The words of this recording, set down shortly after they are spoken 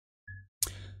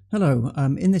Hello,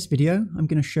 in this video I'm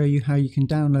going to show you how you can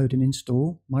download and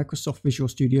install Microsoft Visual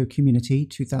Studio Community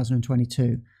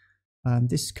 2022.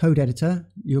 This code editor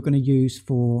you're going to use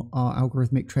for our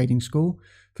Algorithmic Trading School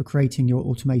for creating your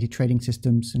automated trading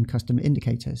systems and custom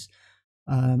indicators.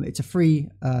 It's a free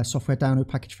software download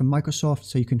package from Microsoft,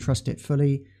 so you can trust it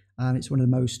fully. It's one of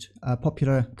the most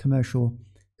popular commercial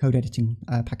code editing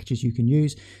packages you can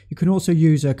use. You can also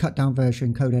use a cut down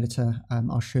version code editor.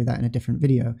 I'll show that in a different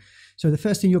video. So the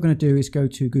first thing you're going to do is go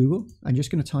to Google and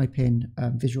just going to type in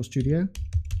Visual Studio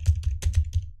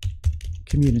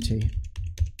Community.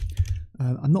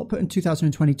 I'm not putting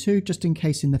 2022 just in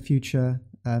case in the future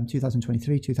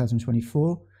 2023,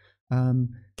 2024.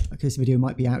 This video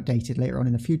might be outdated later on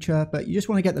in the future, but you just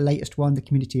want to get the latest one, the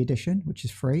Community Edition, which is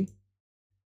free.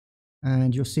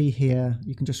 And you'll see here,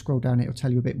 you can just scroll down, it'll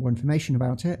tell you a bit more information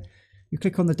about it. You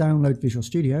click on the download Visual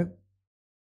Studio.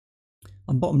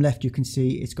 On bottom left, you can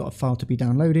see it's got a file to be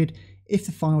downloaded. If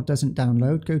the file doesn't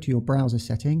download, go to your browser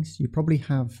settings. You probably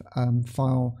have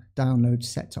file download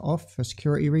set to off for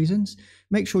security reasons.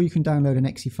 Make sure you can download an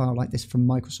exe file like this from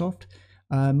Microsoft.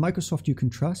 Microsoft you can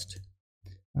trust.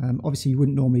 Obviously, you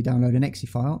wouldn't normally download an exe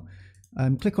file.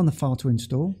 Click on the file to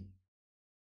install.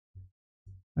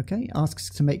 Okay, asks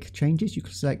to make changes. You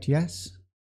can select yes.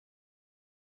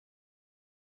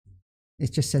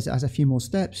 It just says it has a few more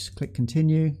steps. Click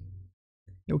continue.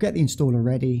 It will get the installer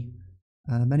ready,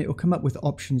 and it will come up with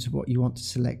options of what you want to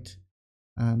select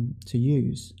to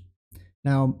use.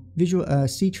 Now, Visual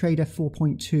CTrader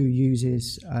 4.2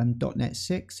 uses .NET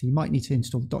 6. So you might need to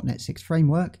install the .NET 6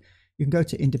 framework. You can go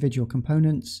to individual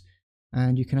components,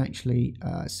 and you can actually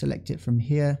select it from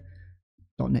here.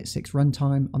 .NET 6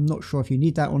 runtime. I'm not sure if you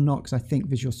need that or not, because I think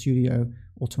Visual Studio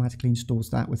automatically installs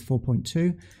that with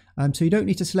 4.2. So you don't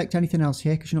need to select anything else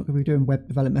here because you're not going to be doing web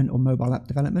development or mobile app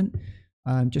development.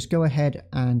 Just go ahead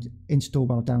and install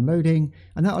while downloading,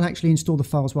 and that will actually install the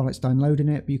files while it's downloading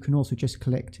it, but you can also just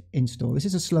click install. This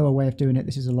is a slower way of doing it.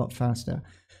 This is a lot faster.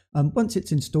 Once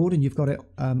it's installed and you've got it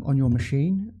on your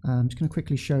machine, I'm just going to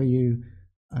quickly show you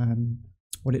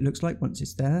what it looks like once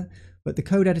it's there. But the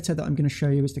code editor that I'm going to show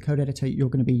you is the code editor you're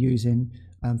going to be using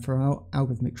for our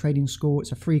Algorithmic Trading School.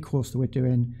 It's a free course that we're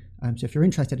doing. So if you're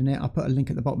interested in it, I'll put a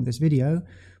link at the bottom of this video.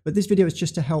 But this video is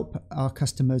just to help our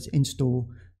customers install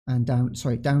and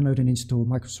download and install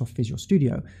Microsoft Visual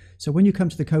Studio. So when you come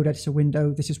to the code editor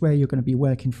window, this is where you're going to be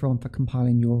working from for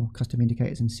compiling your custom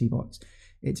indicators and CBOTs.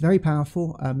 It's very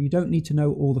powerful. You don't need to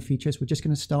know all the features. We're just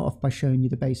going to start off by showing you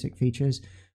the basic features.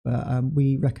 But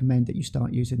we recommend that you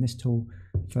start using this tool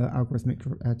for algorithmic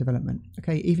development.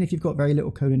 Okay, even if you've got very little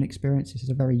coding experience, this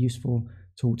is a very useful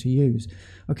tool to use.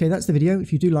 Okay, that's the video.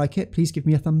 If you do like it, please give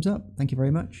me a thumbs up. Thank you very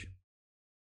much.